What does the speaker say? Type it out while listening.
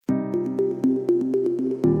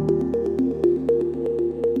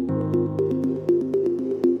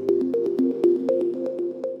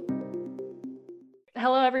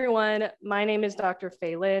My name is Dr.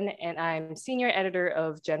 Fei Lin, and I'm senior editor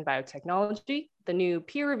of Gen Biotechnology, the new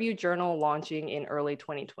peer-reviewed journal launching in early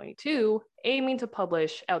 2022, aiming to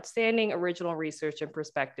publish outstanding original research and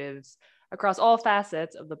perspectives across all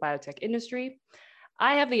facets of the biotech industry.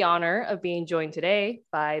 I have the honor of being joined today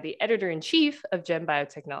by the editor-in-chief of Gen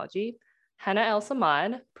Biotechnology, Hana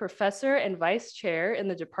El-Samad, professor and vice chair in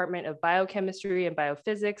the Department of Biochemistry and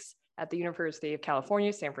Biophysics at the University of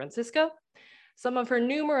California, San Francisco. Some of her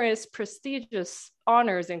numerous prestigious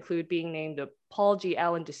honors include being named a Paul G.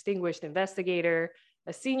 Allen Distinguished Investigator,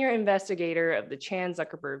 a senior investigator of the Chan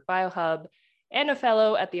Zuckerberg Biohub, and a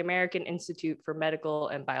fellow at the American Institute for Medical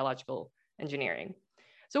and Biological Engineering.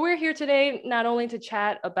 So we're here today not only to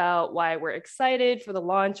chat about why we're excited for the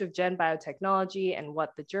launch of Gen Biotechnology and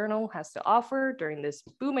what the journal has to offer during this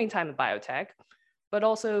booming time of biotech, but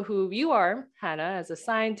also who you are, Hana, as a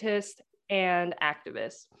scientist and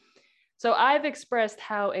activist. So I've expressed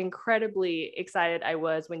how incredibly excited I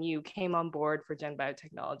was when you came on board for Gen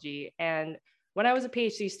Biotechnology. And when I was a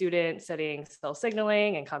PhD student studying cell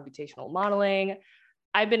signaling and computational modeling,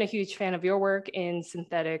 I've been a huge fan of your work in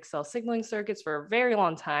synthetic cell signaling circuits for a very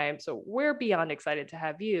long time. So we're beyond excited to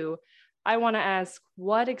have you. I want to ask,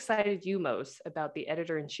 what excited you most about the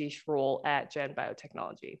editor-in-chief role at Gen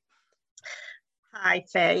Biotechnology? Hi,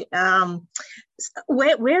 Faye.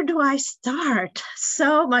 Where do I start?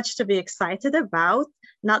 So much to be excited about,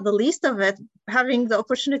 not the least of it, having the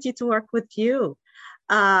opportunity to work with you.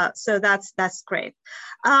 So that's great.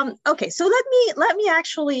 Okay, so let me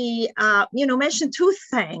actually mention two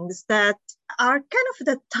things that are kind of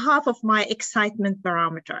the top of my excitement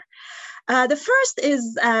barometer. The first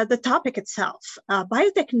is the topic itself.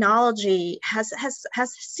 Biotechnology has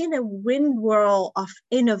seen a wind whirl of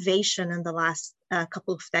innovation in the last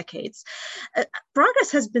couple of decades.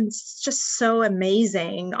 Progress has been just so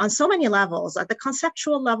amazing on so many levels, at the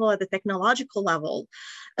conceptual level, at the technological level.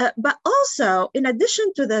 But also, in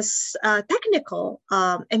addition to this technical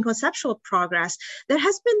and conceptual progress, there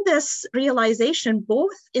has been this realization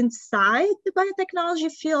both inside the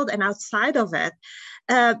biotechnology field and outside of it,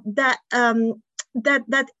 that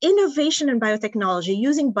innovation in biotechnology,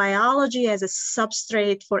 using biology as a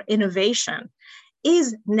substrate for innovation,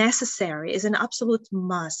 is necessary, is an absolute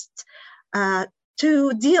must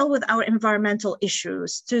to deal with our environmental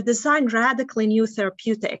issues, to design radically new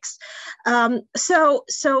therapeutics. So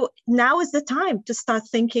now is the time to start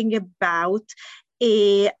thinking about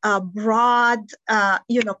a broad,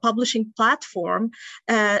 publishing platform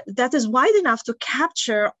that is wide enough to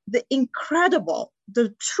capture the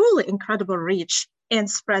truly incredible reach and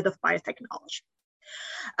spread of biotechnology.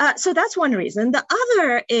 So that's one reason. The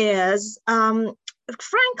other is,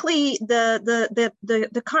 frankly,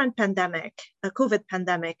 the current pandemic, COVID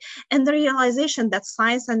pandemic, and the realization that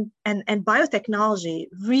science and biotechnology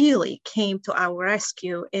really came to our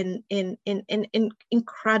rescue in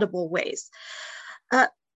incredible ways.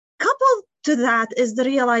 Coupled to that is the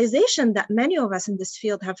realization that many of us in this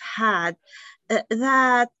field have had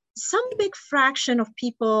that some big fraction of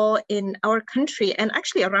people in our country and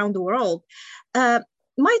actually around the world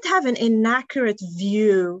might have an inaccurate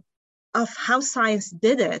view of how science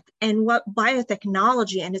did it and what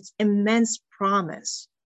biotechnology and its immense promise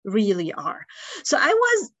really are. So I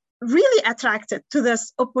was really attracted to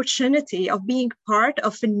this opportunity of being part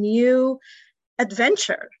of a new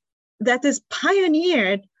adventure that is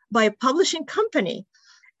pioneered by a publishing company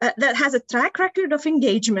that has a track record of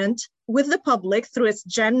engagement with the public through its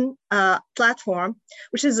Gen platform,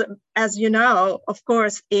 which is, as you know, of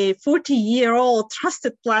course, a 40-year-old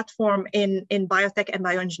trusted platform in biotech and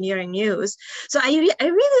bioengineering news. So I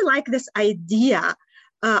really like this idea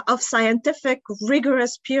of scientific,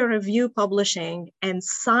 rigorous peer review publishing and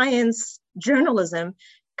science journalism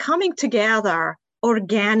coming together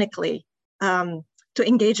organically to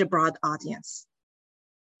engage a broad audience.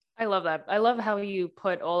 I love that. I love how you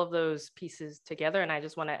put all of those pieces together. And I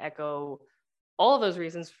just want to echo all of those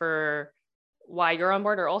reasons for why you're on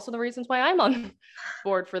board are also the reasons why I'm on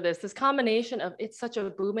board for this. This combination of it's such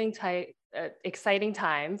a booming, exciting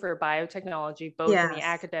time for biotechnology, both in the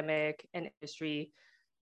academic and industry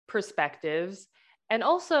perspectives, and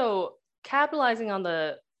also capitalizing on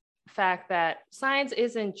the fact that science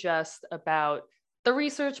isn't just about the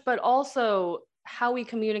research, but also how we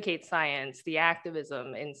communicate science, the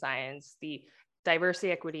activism in science, the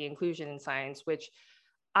diversity, equity, inclusion in science, which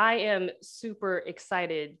I am super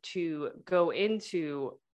excited to go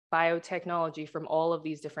into biotechnology from all of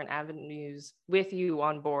these different avenues with you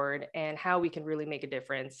on board and how we can really make a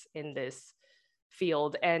difference in this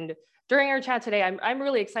field. And during our chat today, I'm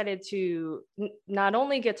really excited to not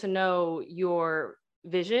only get to know your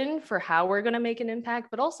vision for how we're going to make an impact,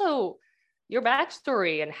 but also your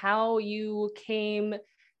backstory and how you came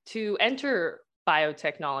to enter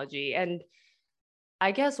biotechnology. And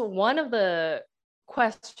I guess one of the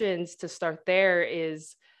questions to start there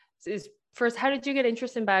is first, how did you get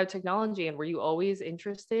interested in biotechnology? And were you always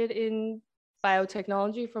interested in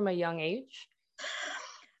biotechnology from a young age?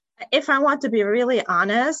 If I want to be really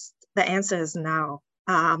honest, the answer is no.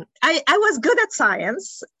 I was good at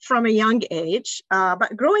science from a young age,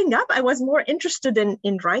 but growing up, I was more interested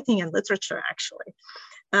in writing and literature, actually,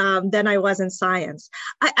 than I was in science.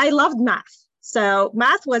 I loved math. So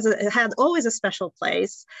math had always a special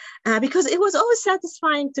place because it was always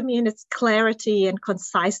satisfying to me in its clarity and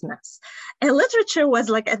conciseness. And literature was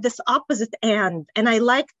like at this opposite end, and I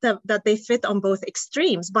liked that they fit on both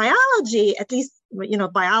extremes. Biology, at least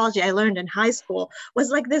biology I learned in high school,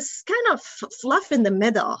 was like this kind of fluff in the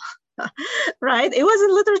middle, right? It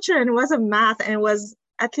wasn't literature and it wasn't math, and it was,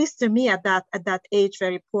 at least to me at that age,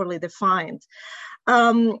 very poorly defined.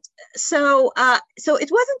 So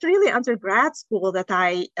it wasn't really under grad school that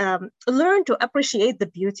I learned to appreciate the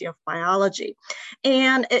beauty of biology,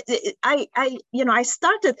 and I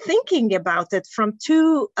started thinking about it from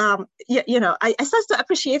two. I started to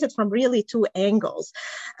appreciate it from really two angles.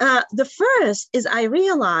 The first is I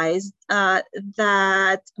realized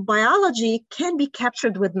that biology can be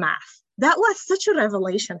captured with math. That was such a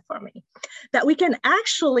revelation for me, that we can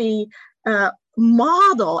actually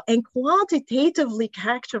model and quantitatively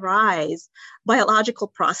characterize biological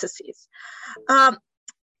processes.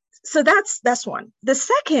 So that's one. The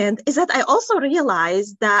second is that I also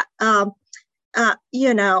realized that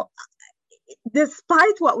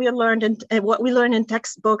despite what we learned and what we learn in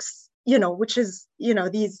textbooks, which is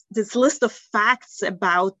this list of facts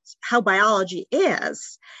about how biology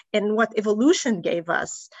is and what evolution gave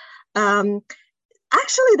us.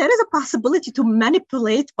 Actually, there is a possibility to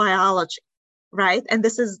manipulate biology, right? And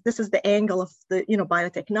this is the angle of the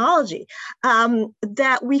biotechnology,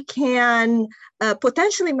 that we can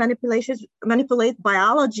potentially manipulate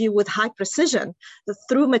biology with high precision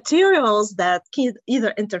through materials that can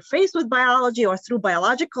either interface with biology or through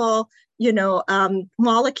biological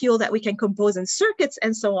molecule that we can compose in circuits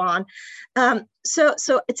and so on.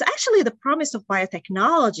 So it's actually the promise of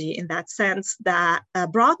biotechnology in that sense that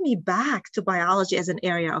brought me back to biology as an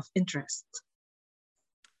area of interest.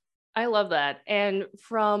 I love that. And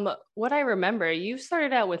from what I remember, you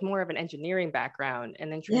started out with more of an engineering background and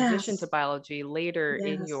then transitioned to biology later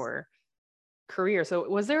in your career. So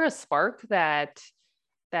was there a spark that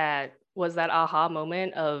was that aha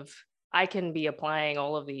moment of, I can be applying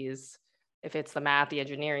all of these, if it's the math, the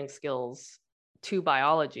engineering skills, to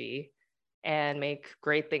biology and make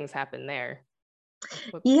great things happen there?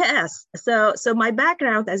 Yes. So my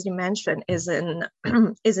background, as you mentioned, is in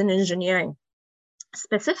engineering,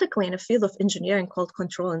 specifically in a field of engineering called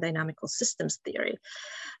control and dynamical systems theory.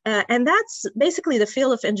 And that's basically the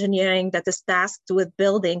field of engineering that is tasked with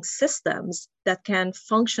building systems that can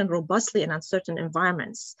function robustly in uncertain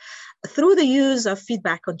environments through the use of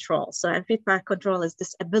feedback control. So feedback control is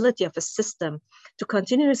this ability of a system to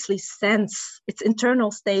continuously sense its internal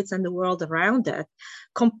states and the world around it,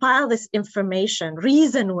 compile this information,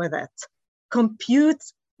 reason with it, compute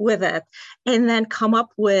with it, and then come up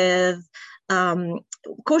with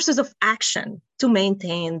courses of action to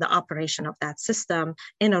maintain the operation of that system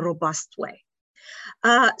in a robust way.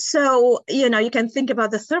 So you can think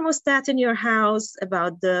about the thermostat in your house,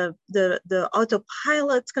 about the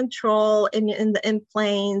autopilot control in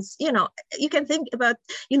planes. You can think about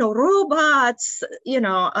robots,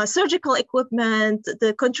 surgical equipment,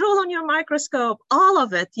 the control on your microscope. All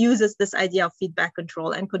of it uses this idea of feedback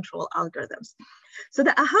control and control algorithms. So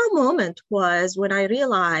the aha moment was when I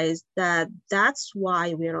realized that that's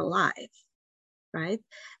why we're alive, right?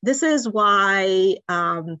 This is why,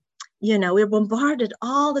 we're bombarded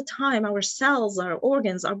all the time. Our cells, our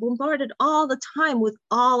organs are bombarded all the time with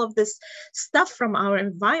all of this stuff from our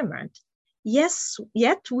environment. Yes,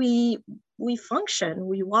 yet we function,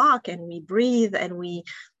 we walk and we breathe and we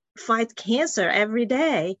fight cancer every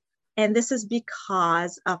day. And this is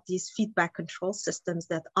because of these feedback control systems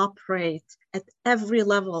that operate at every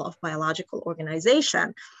level of biological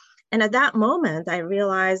organization. And at that moment, I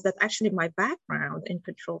realized that actually my background in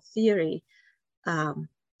control theory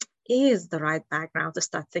is the right background to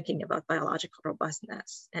start thinking about biological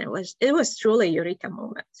robustness. And it was truly a eureka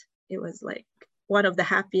moment. It was like one of the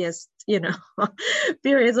happiest,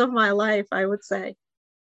 periods of my life, I would say,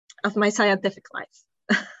 of my scientific life.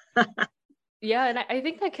 Yeah, and I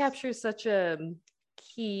think that captures such a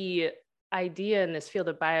key idea in this field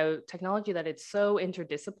of biotechnology, that it's so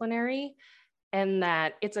interdisciplinary. and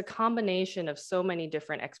that it's a combination of so many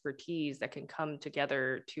different expertise that can come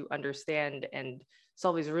together to understand and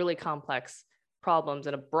solve these really complex problems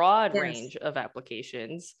in a broad range of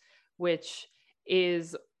applications, which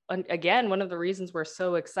is, again, one of the reasons we're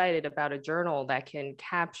so excited about a journal that can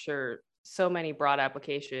capture so many broad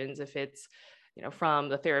applications. If it's, from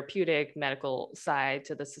the therapeutic medical side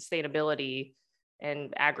to the sustainability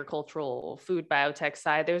and agricultural food biotech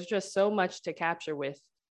side, there's just so much to capture with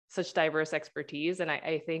such diverse expertise. And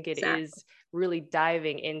I think it is really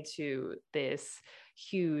diving into this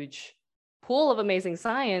huge pool of amazing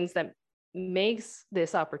science that makes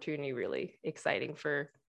this opportunity really exciting for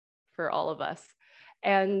all of us.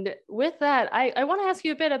 And with that, I want to ask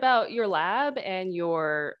you a bit about your lab and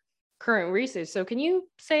your current research. So can you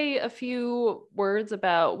say a few words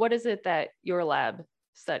about what is it that your lab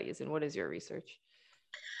studies and what is your research?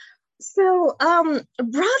 So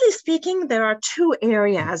broadly speaking, there are two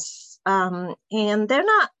areas, and they're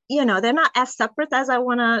not as separate as I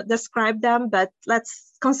want to describe them, but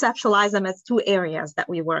let's conceptualize them as two areas that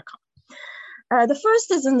we work on. The first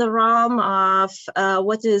is in the realm of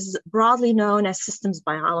what is broadly known as systems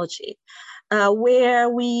biology, where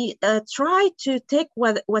we try to take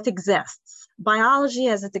what exists, biology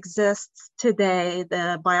as it exists today,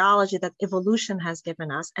 the biology that evolution has given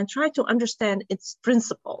us, and try to understand its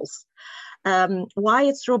principles, why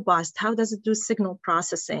it's robust, how does it do signal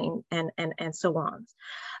processing, and so on.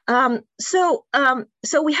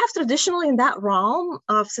 So we have traditionally, in that realm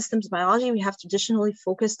of systems biology, we have traditionally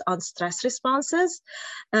focused on stress responses,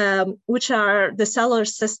 which are the cellular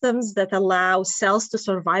systems that allow cells to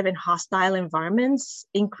survive in hostile environments,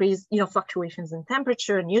 increase, fluctuations in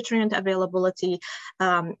temperature, nutrient availability,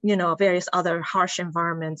 various other harsh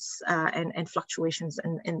environments, and fluctuations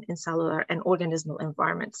in cellular and organismal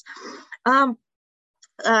environments.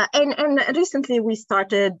 And recently we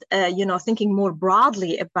started, thinking more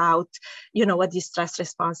broadly about, what these stress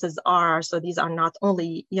responses are. So these are not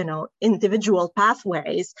only, individual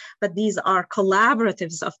pathways, but these are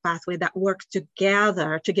collaboratives of pathway that work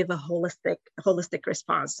together to give a holistic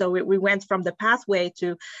response. So we went from the pathway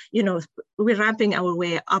to, we're ramping our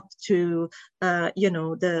way up to,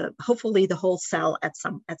 hopefully the whole cell at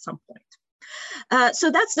some point.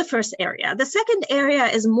 So that's the first area. The second area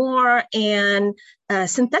is more in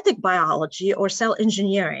synthetic biology or cell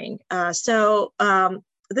engineering.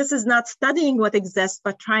 This is not studying what exists,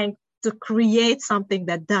 but trying to create something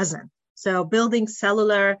that doesn't. So building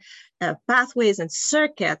cellular pathways and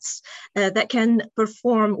circuits that can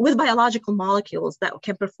perform with biological molecules that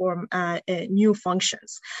can perform new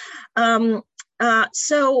functions. Again,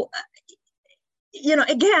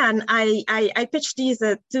 I pitch these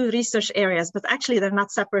two research areas, but actually they're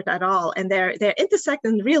not separate at all, and they're intersect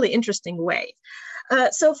in really interesting ways.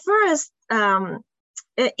 So first,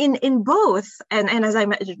 in both, and as I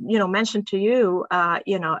mentioned to you,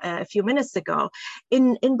 a few minutes ago,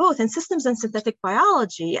 in both, in systems and synthetic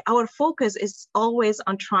biology, our focus is always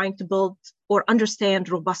on trying to build or understand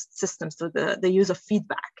robust systems through the use of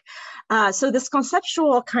feedback. So this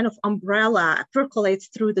conceptual kind of umbrella percolates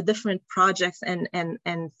through the different projects and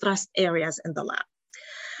thrust areas in the lab.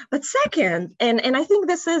 But second, and I think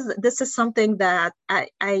this is something that I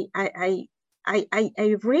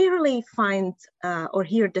rarely find or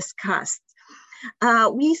hear discussed.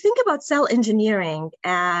 We think about cell engineering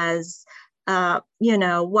as, or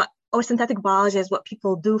synthetic biology as what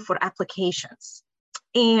people do for applications.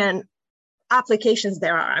 And applications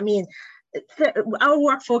there are. I mean, our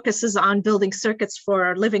work focuses on building circuits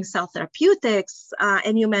for living cell therapeutics,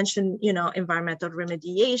 and you mentioned, environmental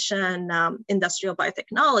remediation, industrial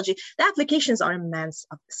biotechnology. The applications are immense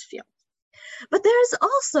of this field. But there's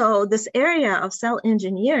also this area of cell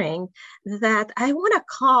engineering that I want to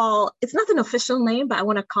call, it's not an official name, but I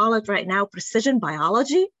want to call it right now precision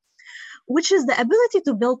biology, which is the ability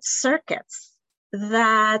to build circuits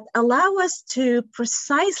that allow us to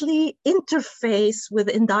precisely interface with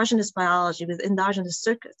endogenous biology, with endogenous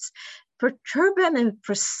circuits, perturb them in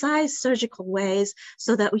precise surgical ways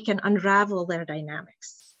so that we can unravel their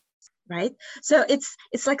dynamics, right? So it's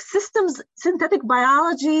like synthetic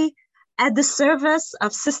biology at the service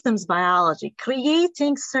of systems biology,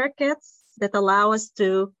 creating circuits that allow us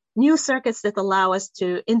to, new circuits that allow us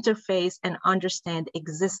to interface and understand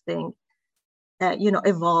existing,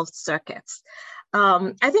 evolved circuits.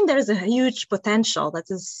 I think there is a huge potential that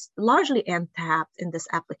is largely untapped in this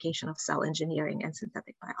application of cell engineering and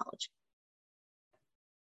synthetic biology.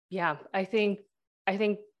 Yeah, I think,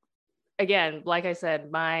 again, like I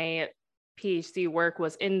said, my PhD work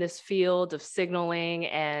was in this field of signaling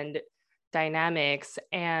and dynamics,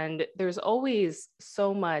 and there's always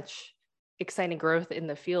so much exciting growth in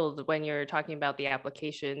the field when you're talking about the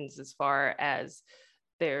applications, as far as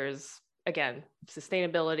there's, again,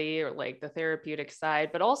 sustainability or like the therapeutic side,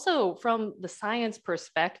 but also from the science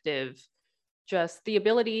perspective, just the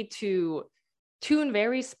ability to tune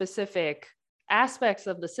very specific aspects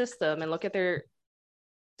of the system and look at their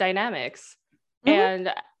dynamics. Mm-hmm.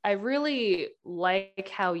 And I really like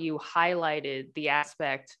how you highlighted the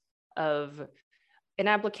aspect of an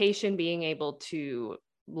application being able to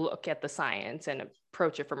look at the science and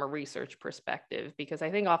approach it from a research perspective, because I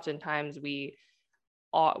think oftentimes we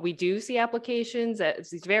do see applications as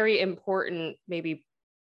these very important, maybe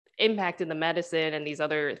impact in the medicine and these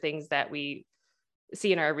other things that we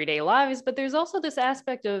see in our everyday lives, but there's also this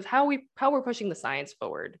aspect of how we're pushing the science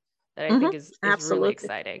forward that I think is really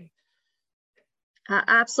exciting.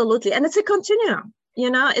 Absolutely. And it's a continuum.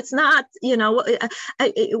 It's not,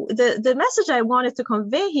 the message I wanted to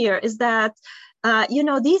convey here is that,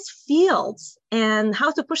 these fields and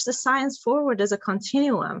how to push the science forward is a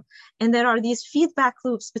continuum. And there are these feedback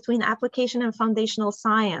loops between application and foundational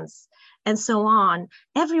science and so on,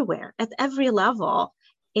 everywhere, at every level.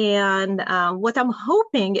 And what I'm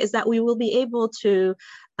hoping is that we will be able to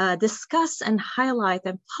discuss and highlight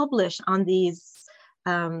and publish on these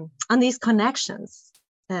connections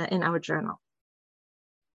in our journal.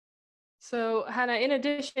 So, Hana, in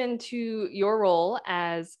addition to your role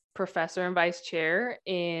as professor and vice chair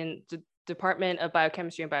in the Department of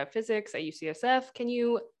Biochemistry and Biophysics at UCSF, can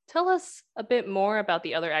you tell us a bit more about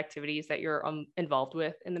the other activities that you're involved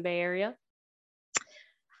with in the Bay Area?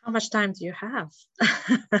 How much time do you have?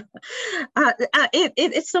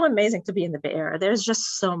 It's so amazing to be in the Bay Area. There's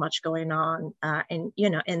just so much going on in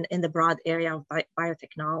the broad area of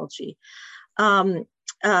biotechnology.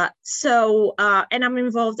 And I'm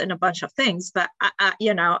involved in a bunch of things, but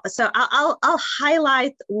so I'll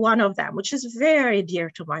highlight one of them, which is very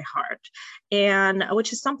dear to my heart, and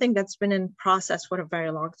which is something that's been in process for a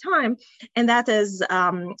very long time, and that is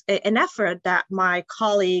an effort that my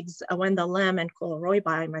colleagues Wendell Lim and Cole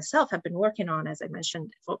Royby and myself have been working on, as I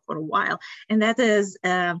mentioned, for a while, and that is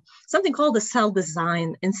something called the Cell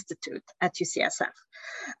Design Institute at UCSF.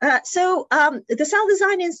 So the Cell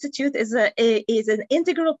Design Institute is an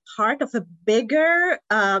integral part of a bigger,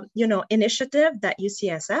 initiative that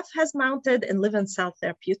UCSF has mounted in living cell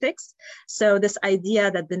therapeutics. So this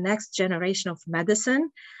idea that the next generation of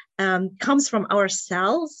medicine comes from our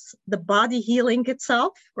cells, the body healing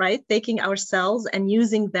itself, right? Taking our cells and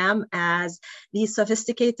using them as these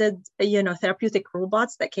sophisticated, therapeutic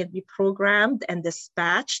robots that can be programmed and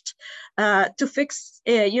dispatched to fix,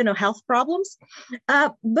 health problems.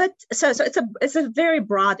 But it's a very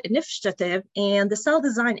broad initiative, and the Cell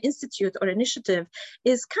Design Institute or initiative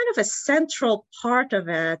is kind of a central part of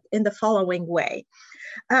it in the following way.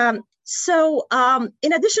 So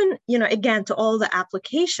in addition, again, to all the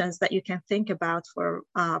applications that you can think about for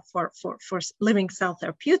living cell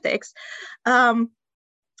therapeutics,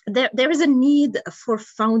 there is a need for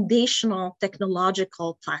foundational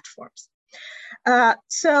technological platforms.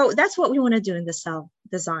 So that's what we want to do in the Cell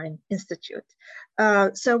Design Institute.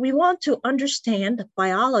 So we want to understand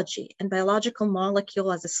biology and biological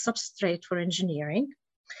molecule as a substrate for engineering.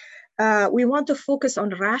 We want to focus on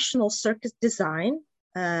rational circuit design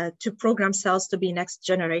to program cells to be next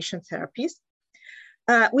generation therapies.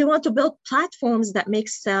 We want to build platforms that make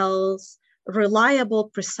cells reliable,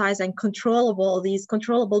 precise, and controllable, these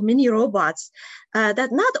controllable mini robots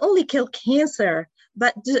that not only kill cancer,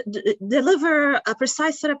 but deliver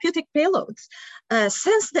precise therapeutic payloads,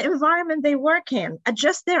 sense the environment they work in,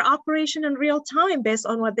 adjust their operation in real time based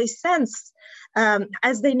on what they sense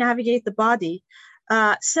as they navigate the body.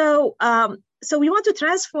 So we want to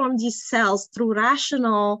transform these cells through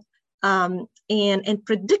rational and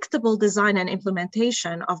predictable design and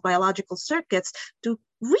implementation of biological circuits to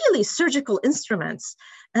really surgical instruments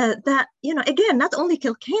that, again, not only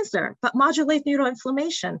kill cancer, but modulate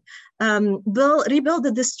neuroinflammation, rebuild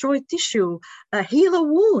the destroyed tissue, heal a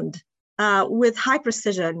wound with high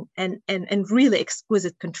precision and really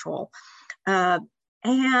exquisite control.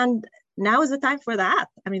 And now is the time for that.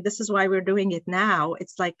 I mean, this is why we're doing it now.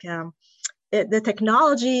 It's like the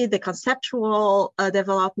technology, the conceptual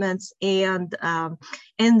developments, and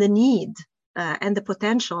the need and the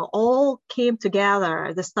potential all came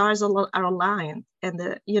together. The stars are aligned, and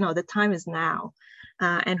the time is now.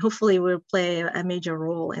 And hopefully, we'll play a major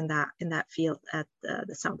role in that field at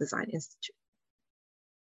the Cell Design Institute.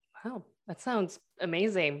 Wow, that sounds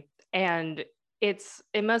amazing, and it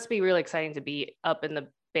must be really exciting to be up in the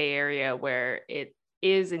Bay Area, where it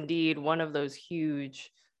is indeed one of those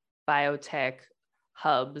huge biotech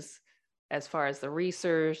hubs as far as the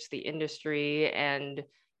research, the industry, and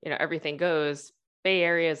everything goes, Bay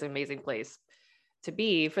Area is an amazing place to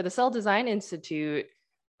be. For the Cell Design Institute,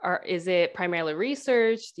 is it primarily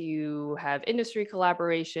research? Do you have industry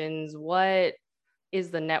collaborations? What is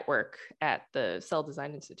the network at the Cell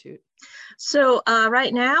Design Institute? So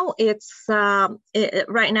right now it's a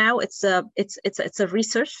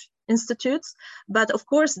research institutes, but of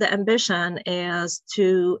course the ambition is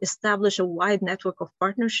to establish a wide network of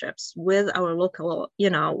partnerships with our local,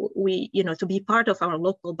 to be part of our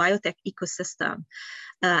local biotech ecosystem.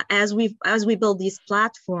 As we build these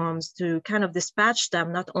platforms to kind of dispatch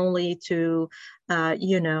them not only to for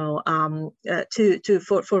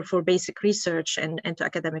basic research and to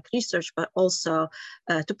academic research, but also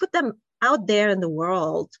to put them out there in the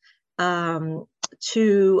world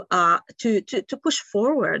to push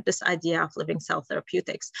forward this idea of living cell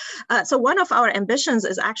therapeutics. So one of our ambitions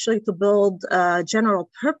is actually to build general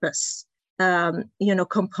purpose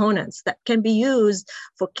components that can be used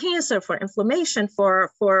for cancer, for inflammation,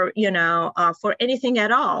 for anything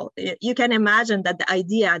at all. You can imagine that the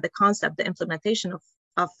idea, the concept, the implementation of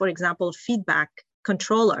for example, feedback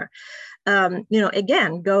controller,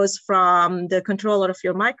 again, goes from the controller of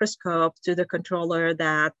your microscope to the controller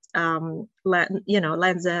that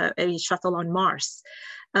lands a shuttle on Mars.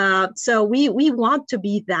 So we want to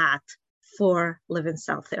be that for living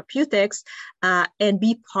cell therapeutics and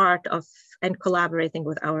be part of and collaborating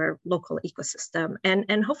with our local ecosystem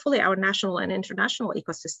and hopefully our national and international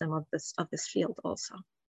ecosystem of this field also.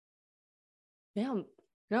 Yeah,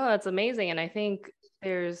 no, that's amazing. And I think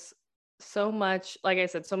there's so much, like I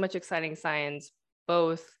said, so much exciting science,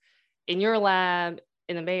 both in your lab,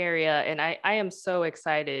 in the Bay Area. And I am so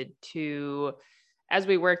excited to, as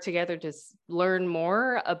we work together, to learn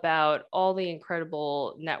more about all the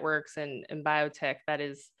incredible networks and biotech that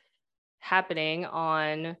is happening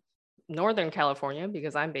on Northern California,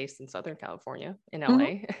 because I'm based in Southern California in LA.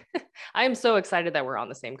 Mm-hmm. I am so excited that we're on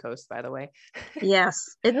the same coast, by the way.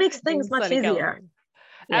 Yes, it makes things much easier.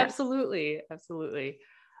 Yes. Absolutely, absolutely.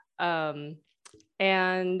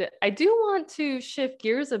 And I do want to shift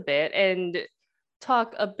gears a bit and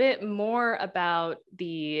talk a bit more about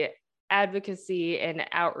the advocacy and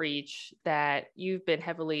outreach that you've been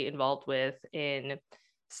heavily involved with in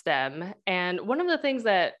STEM. And one of the things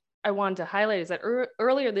that I wanted to highlight is that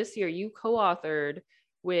earlier this year, you co-authored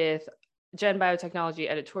with Gen Biotechnology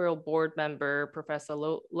editorial board member, Professor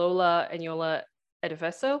Lola Anyola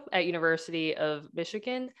Edefeso at University of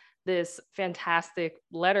Michigan, this fantastic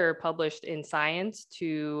letter published in Science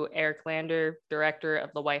to Eric Lander, director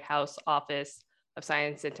of the White House Office of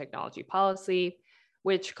Science and Technology Policy,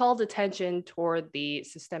 which called attention toward the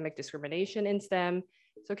systemic discrimination in STEM.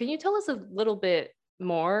 So can you tell us a little bit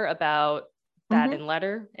more about that in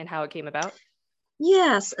letter and how it came about?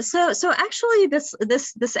 Yes. So actually, this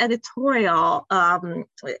editorial,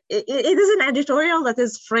 it is an editorial that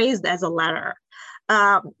is phrased as a letter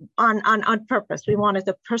on purpose. We wanted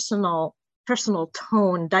a personal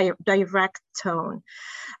tone, direct tone.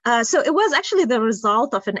 So it was actually the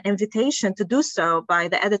result of an invitation to do so by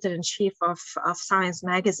the editor-in-chief of Science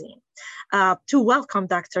magazine to welcome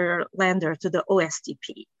Dr. Lander to the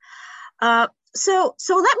OSTP. So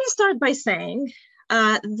let me start by saying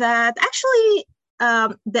that actually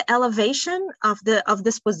the elevation of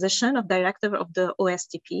this position of director of the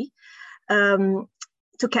OSTP to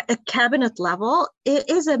a cabinet level, it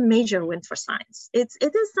is a major win for science. It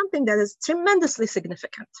is something that is tremendously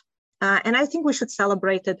significant. And I think we should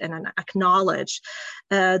celebrate it and acknowledge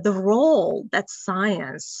the role that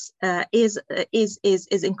science is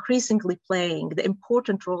increasingly playing. The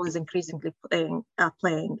important role is increasingly playing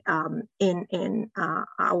in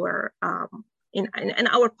our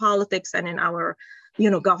politics and in our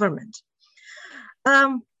government.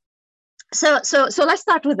 So let's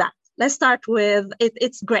start with that. Let's start with it.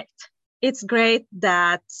 It's great. It's great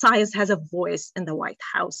that science has a voice in the White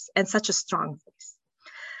House and such a strong voice.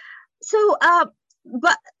 So,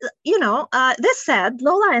 but this said,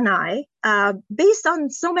 Lola and I, based on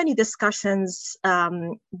so many discussions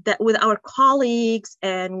that with our colleagues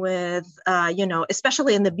and with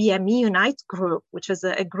especially in the BME Unite group, which is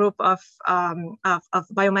a group of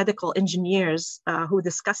biomedical engineers who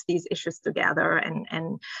discuss these issues together,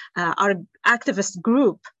 and our activist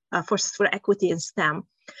group for equity in STEM,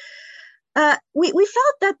 we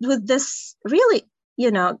felt that with this really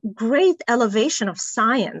great elevation of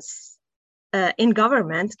science in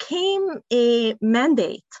government came a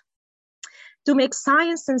mandate to make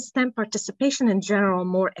science and STEM participation in general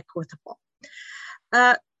more equitable.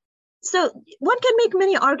 So one can make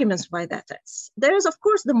many arguments why that is. There is, of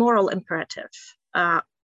course, the moral imperative.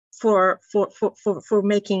 for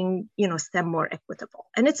making, STEM more equitable.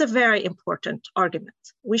 And it's a very important argument.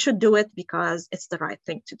 We should do it because it's the right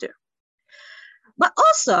thing to do. But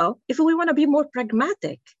also, if we want to be more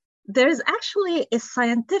pragmatic, there is actually a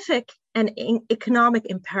scientific and economic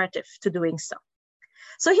imperative to doing so.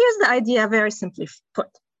 So here's the idea, very simply put.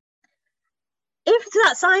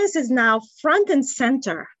 If science is now front and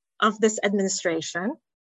center of this administration,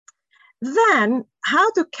 then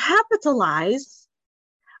how to capitalize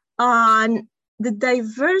on the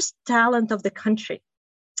diverse talent of the country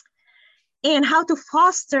and how to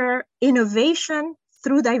foster innovation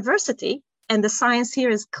through diversity. And the science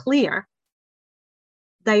here is clear.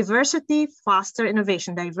 Diversity, foster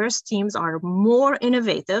innovation. Diverse teams are more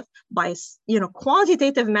innovative by,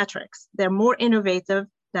 quantitative metrics. They're more innovative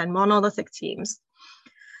than monolithic teams.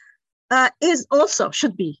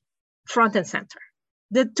 Should be front and center.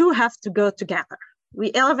 The two have to go together.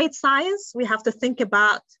 We elevate science. We have to think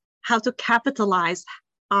about how to capitalize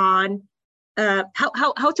on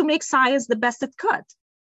how to make science the best it could.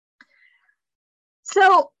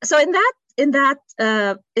 So in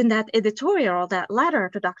that editorial, that letter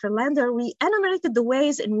to Dr. Lander, we enumerated the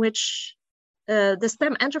ways in which the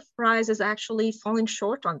STEM enterprise is actually falling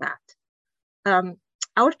short on that.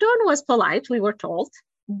 Our tone was polite, we were told,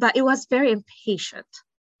 but it was very impatient.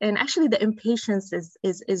 And actually the impatience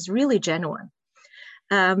is really genuine.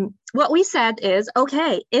 What we said is,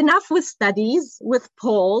 okay, enough with studies, with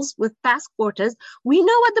polls, with past quarters. We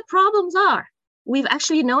know what the problems are. We've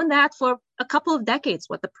actually known that for a couple of decades,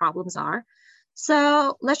 what the problems are.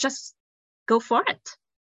 So let's just go for it.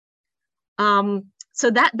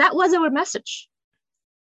 So that was our message.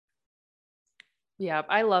 Yeah,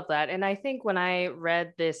 I love that. And I think when I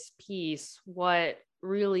read this piece, what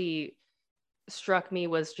really struck me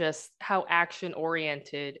was just how action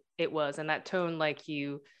oriented it was, and that tone, like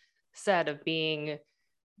you said, of being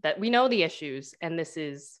that we know the issues and this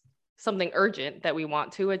is something urgent that we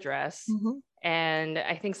want to address. Mm-hmm. And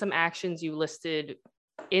I think some actions you listed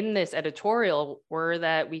in this editorial were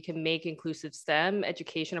that we can make inclusive STEM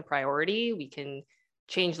education a priority. We can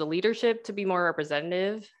change the leadership to be more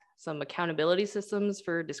representative, some accountability systems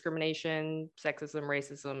for discrimination, sexism,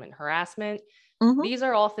 racism, and harassment. Mm-hmm. These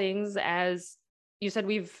are all things, as you said,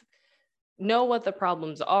 we've know what the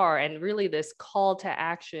problems are. And really this call to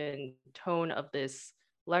action tone of this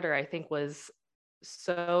letter, I think, was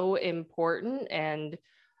so important and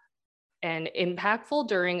impactful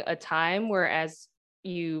during a time where, as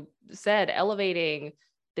you said, elevating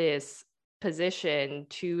this position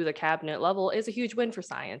to the cabinet level is a huge win for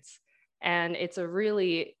science. And it's a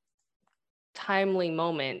really timely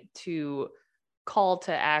moment to call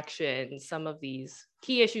to action some of these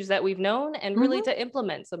key issues that we've known and really mm-hmm. to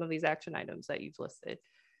implement some of these action items that you've listed.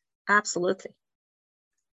 Absolutely.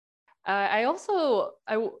 I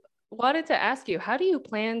wanted to ask you, how do you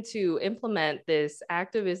plan to implement this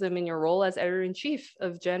activism in your role as editor-in-chief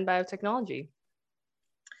of Gen Biotechnology?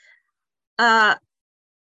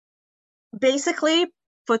 Basically,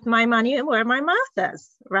 put my money where my mouth is,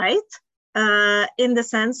 right? In the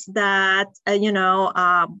sense that,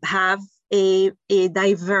 have a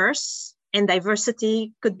diverse, and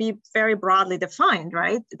diversity could be very broadly defined,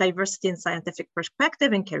 right? Diversity in scientific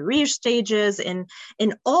perspective, in career stages, in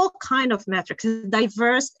all kind of metrics. A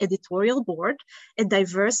diverse editorial board, a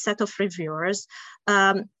diverse set of reviewers,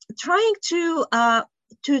 trying to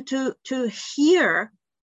hear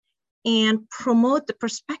and promote the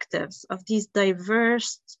perspectives of these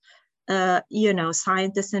diverse,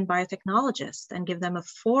 scientists and biotechnologists, and give them a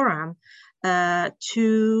forum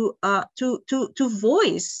to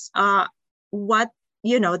voice what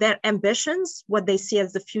their ambitions, what they see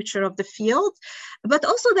as the future of the field, but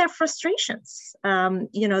also their frustrations,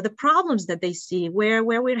 the problems that they see, where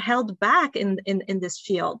we're held back in this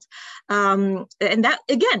field. And that,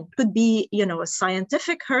 again, could be,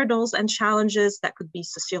 scientific hurdles and challenges, that could be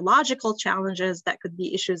sociological challenges, that could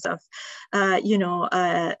be issues of,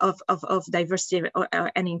 of diversity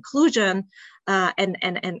and inclusion,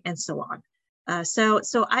 and so on.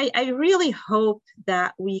 So I really hope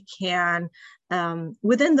that we can,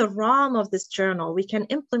 within the realm of this journal, we can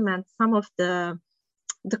implement some of the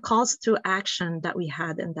calls to action that we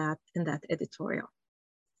had in that editorial.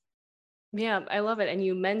 Yeah, I love it. And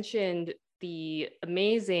you mentioned the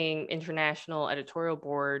amazing international editorial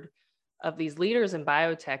board of these leaders in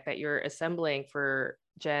biotech that you're assembling for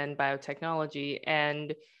Gen Biotechnology.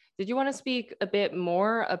 And did you want to speak a bit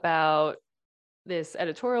more about this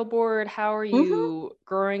editorial board? How are you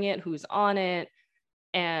growing it? Who's on it?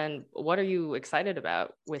 And what are you excited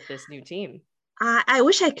about with this new team? I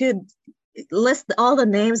wish I could list all the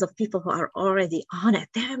names of people who are already on it.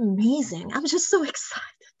 They're amazing. I'm just so excited.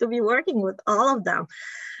 to be working with all of them.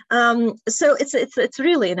 So it's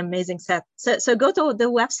really an amazing set. So go to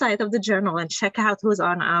the website of the journal and check out who's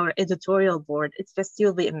on our editorial board. It's just,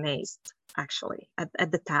 you'll be amazed actually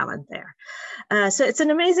at the talent there. So it's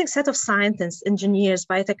an amazing set of scientists, engineers,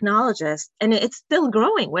 biotechnologists, and it's still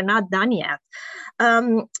growing. We're not done yet.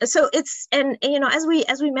 So it's, and as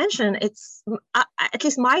we mentioned, it's at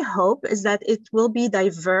least my hope is that it will be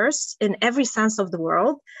diverse in every sense of the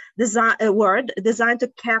word, designed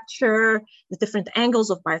to capture the different angles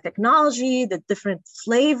of biotechnology, the different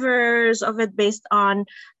flavors of it based on,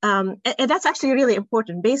 and that's actually really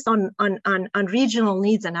important, based on regional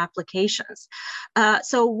needs and applications.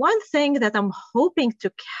 So one thing that I'm hoping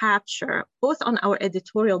to capture, both on our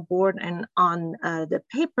editorial board and on the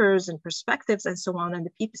papers and perspectives and so on, and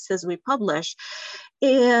the pieces we publish,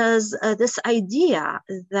 is this idea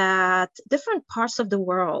that different parts of the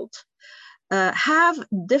world have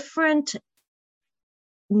different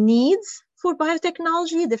needs for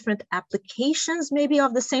biotechnology, different applications maybe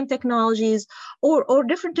of the same technologies, or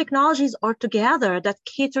different technologies altogether that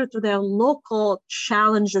cater to their local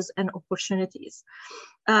challenges and opportunities.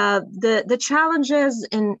 The challenges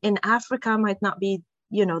in Africa might not be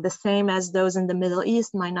the same as those in the Middle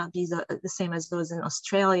East, might not be the same as those in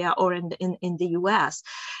Australia or in the US.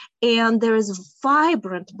 And there is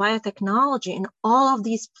vibrant biotechnology in all of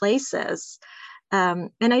these places.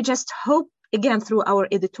 And I just hope, again, through our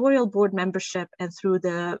editorial board membership and through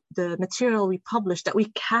the material we publish, that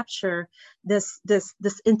we capture this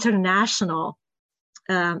international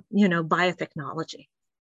biotechnology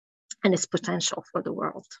and its potential for the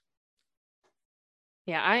world.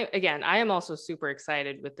 Yeah, I am also super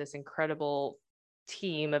excited with this incredible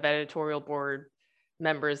team of editorial board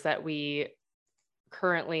members that we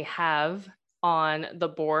currently have on the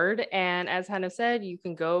board. And as Hana said, you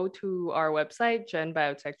can go to our website,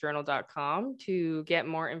 genbiotechjournal.com, to get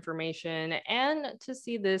more information and to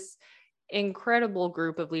see this incredible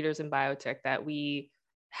group of leaders in biotech that we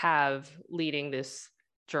have leading this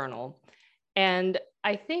journal. And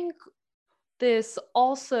I think this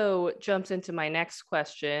also jumps into my next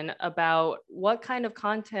question about what kind of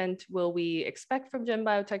content will we expect from Gen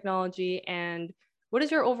Biotechnology, and what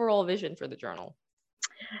is your overall vision for the journal?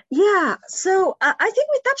 Yeah, so I think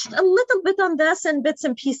we touched a little bit on this in bits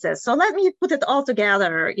and pieces. So let me put it all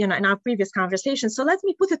together, in our previous conversation. So let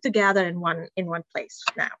me put it together in one place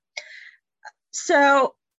now.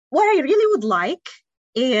 So what I really would like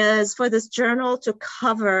is for this journal to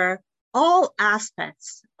cover all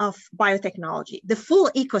aspects of biotechnology, the full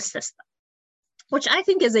ecosystem, which I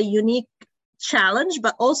think is a unique challenge,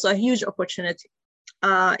 but also a huge opportunity.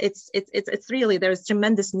 It's really, there's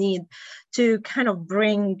tremendous need to kind of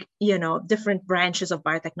bring, different branches of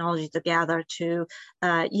biotechnology together to,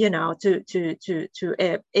 to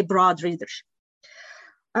a broad readership.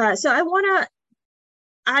 So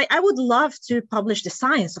I would love to publish the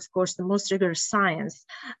science, of course, the most rigorous science,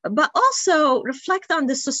 but also reflect on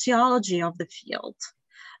the sociology of the field,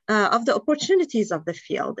 of the opportunities of the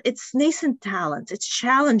field, its nascent talent, its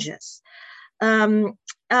challenges, on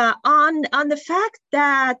the fact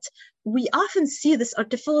that we often see this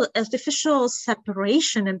artificial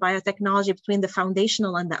separation in biotechnology between the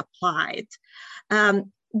foundational and the applied,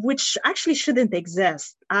 which actually shouldn't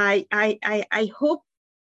exist. I hope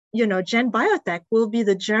Gen Biotech will be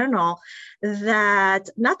the journal that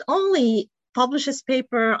not only publishes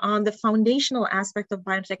paper on the foundational aspect of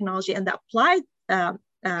biotechnology and the applied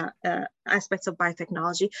aspects of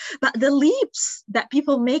biotechnology, but the leaps that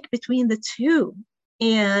people make between the two,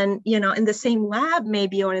 and in the same lab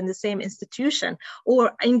maybe, or in the same institution,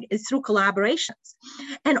 or through collaborations.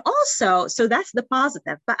 And also, so that's the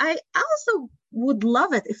positive, but I also would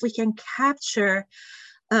love it if we can capture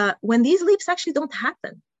when these leaps actually don't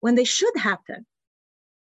happen, when they should happen,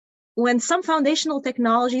 when some foundational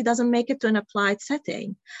technology doesn't make it to an applied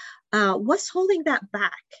setting. What's holding that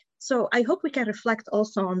back? So I hope we can reflect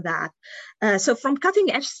also on that. So from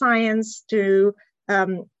cutting edge science to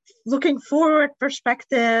looking forward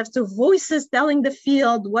perspectives, to voices telling the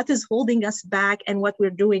field what is holding us back and what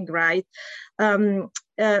we're doing right.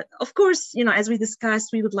 Of course, as we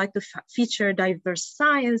discussed, we would like to feature diverse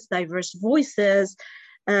science, diverse voices,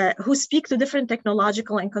 who speak to different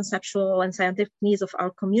technological and conceptual and scientific needs of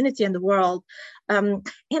our community and the world. And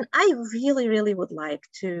I really, really would like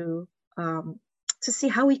to see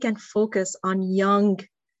how we can focus on young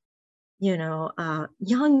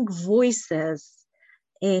voices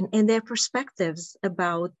and their perspectives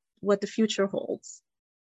about what the future holds.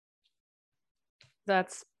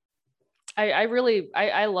 I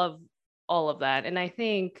love all of that. And I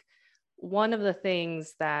think one of the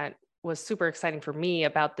things that was super exciting for me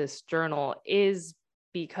about this journal is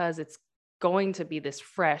because it's going to be this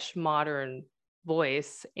fresh, modern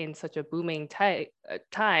voice in such a booming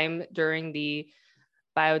time during the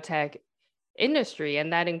biotech industry.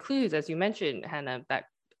 And that includes, as you mentioned, Hannah, that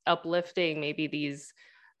uplifting maybe these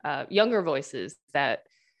younger voices that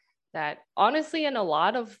honestly in a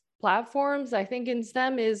lot of platforms, I think in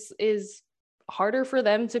STEM is harder for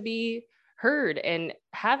them to be heard. And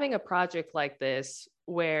having a project like this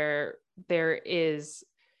where there is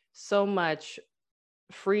so much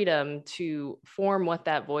freedom to form what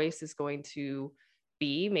that voice is going to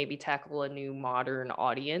be, maybe tackle a new modern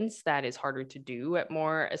audience that is harder to do at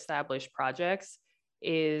more established projects,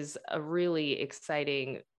 is a really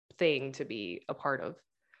exciting thing to be a part of.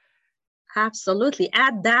 Absolutely.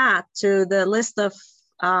 Add that to the list of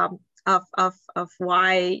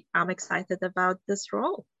why I'm excited about this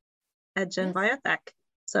role at Gen Biotech.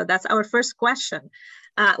 So that's our first question.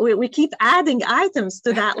 We keep adding items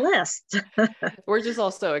to that list. We're just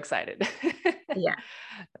all so excited yeah.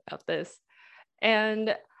 about this.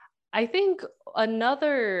 And I think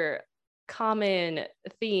another common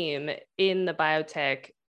theme in the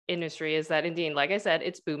biotech industry is that, indeed, like I said,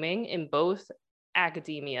 it's booming in both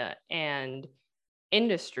academia and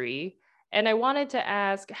industry. And I wanted to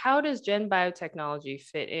ask, how does Gen Biotechnology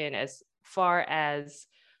fit in as far as,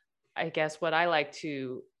 I guess, what I like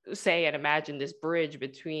to say and imagine, this bridge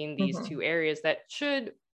between these two areas that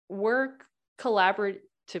should work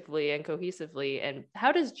collaboratively and cohesively? And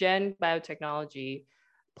how does Gen Biotechnology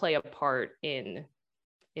play a part in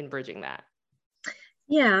bridging that?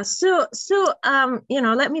 Yeah, so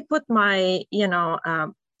let me put my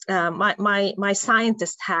my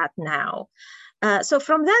scientist hat now. So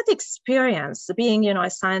from that experience, being a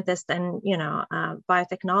scientist and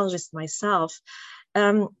biotechnologist myself,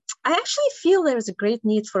 I actually feel there is a great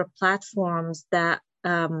need for platforms that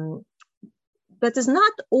is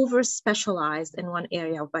not over specialized in one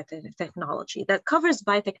area of biotechnology, that covers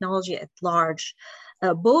biotechnology at large,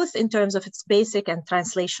 both in terms of its basic and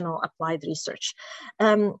translational applied research.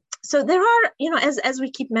 So there are, as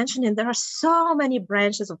we keep mentioning, there are so many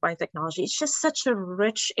branches of biotechnology. It's just such a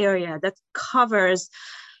rich area that covers,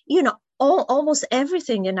 almost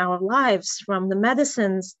everything in our lives, from the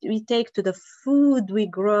medicines we take to the food we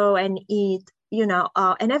grow and eat,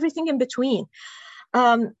 and everything in between.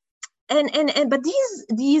 But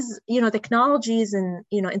these technologies and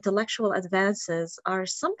intellectual advances are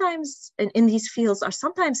sometimes in these fields are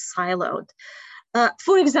sometimes siloed.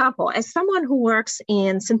 For example, as someone who works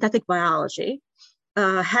in synthetic biology,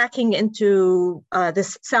 hacking into the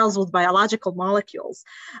cells with biological molecules,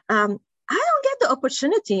 I don't get the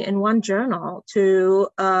opportunity in one journal to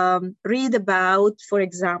read about, for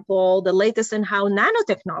example, the latest in how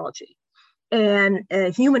nanotechnology and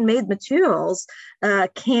human-made materials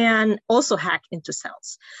can also hack into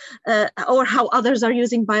cells, or how others are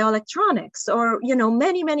using bioelectronics, or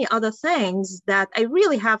many other things that I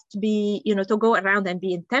really have to be to go around and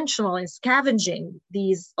be intentional in scavenging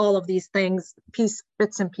all of these things,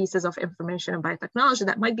 bits and pieces of information in biotechnology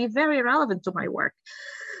that might be very relevant to my work.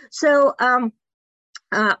 So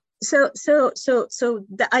so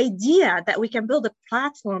the idea that we can build a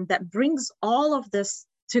platform that brings all of this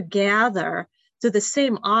together to the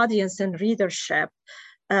same audience and readership,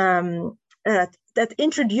 that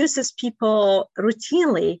introduces people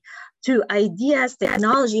routinely to ideas,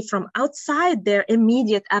 technology from outside their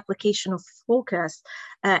immediate application of focus,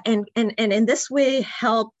 and in this way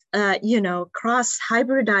help cross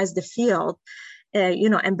hybridize the field,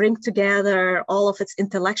 and bring together all of its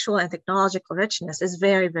intellectual and technological richness, is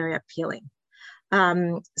very, very appealing.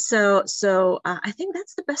 So I think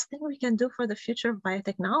that's the best thing we can do for the future of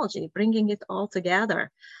biotechnology, bringing it all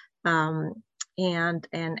together, and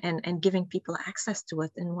giving people access to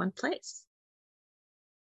it in one place.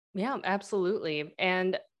 Yeah, absolutely.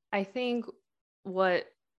 And I think what,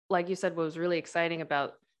 like you said, what was really exciting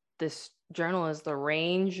about this journal is the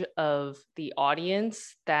range of the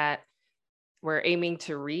audience that we're aiming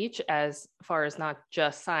to reach, as far as not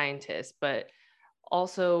just scientists, but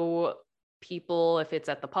also people, if it's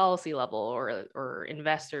at the policy level, or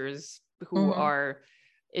investors who are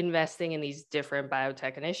investing in these different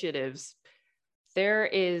biotech initiatives. There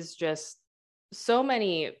is just so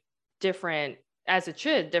many different, as it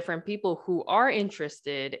should, different people who are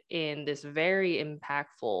interested in this very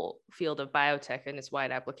impactful field of biotech and its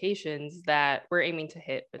wide applications that we're aiming to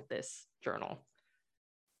hit with this journal.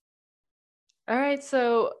 All right,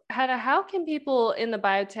 so Hana, how can people in the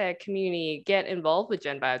biotech community get involved with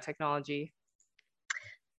Gen Biotechnology?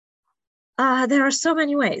 There are so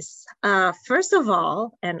many ways. First of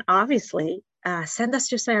all, and obviously, Send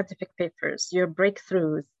us your scientific papers, your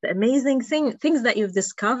breakthroughs, the amazing things that you've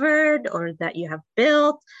discovered or that you have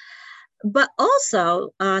built. But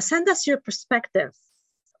also send us your perspective.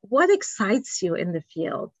 What excites you in the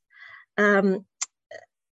field?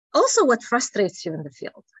 Also, what frustrates you in the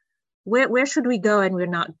field? Where should we go and we're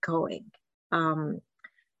not going?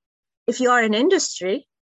 If you are in industry,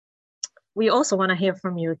 we also want to hear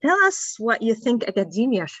from you. Tell us what you think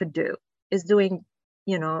academia should do, is doing,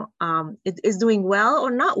 is doing well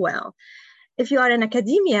or not well. If you are in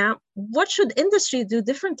academia, what should industry do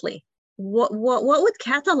differently? What would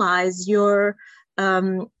catalyze your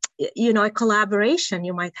a collaboration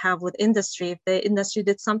you might have with industry if the industry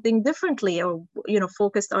did something differently, or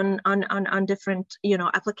focused on different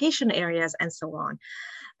application areas and so on.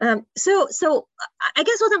 So I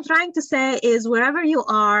guess what I'm trying to say is, wherever you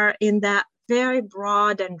are in that very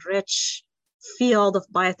broad and rich field of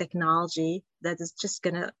biotechnology that is just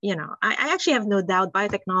gonna, I actually have no doubt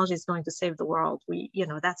biotechnology is going to save the world.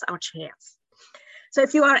 That's our chance. So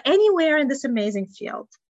if you are anywhere in this amazing field,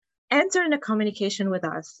 enter in a communication with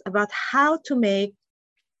us about how to make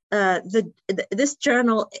this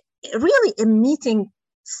journal really a meeting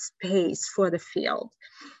space for the field,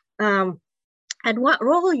 and what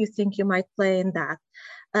role you think you might play in that.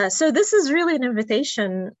 So this is really an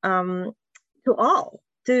invitation to all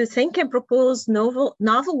to think and propose novel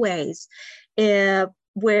ways where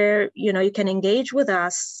you can engage with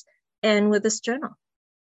us and with this journal.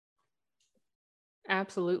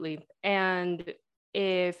 Absolutely. And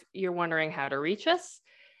if you're wondering how to reach us,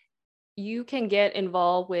 you can get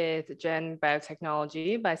involved with Gen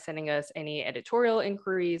Biotechnology by sending us any editorial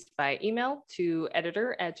inquiries by email to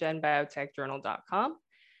editor@genbiotechjournal.com.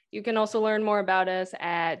 You can also learn more about us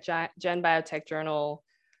at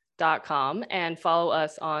genbiotechjournal.com and follow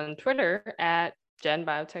us on Twitter at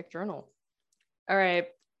genbiotechjournal. All right,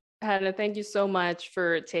 Hana, thank you so much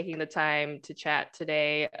for taking the time to chat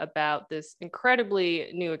today about this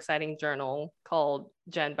incredibly new, exciting journal called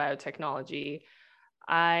Gen Biotechnology.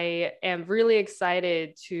 I am really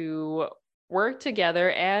excited to work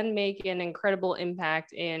together and make an incredible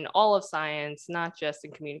impact in all of science, not just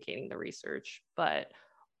in communicating the research, but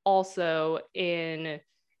also in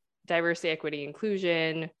diversity, equity,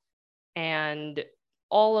 inclusion, and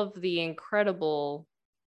all of the incredible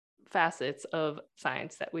facets of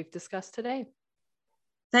science that we've discussed today.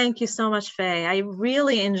 Thank you so much, Faye. I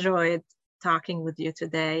really enjoyed talking with you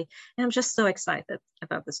today. And I'm just so excited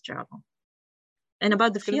about this journal and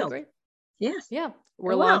about the field. Great. Yes. Yeah.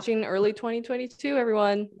 We're launching early 2022,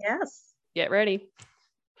 everyone. Yes. Get ready.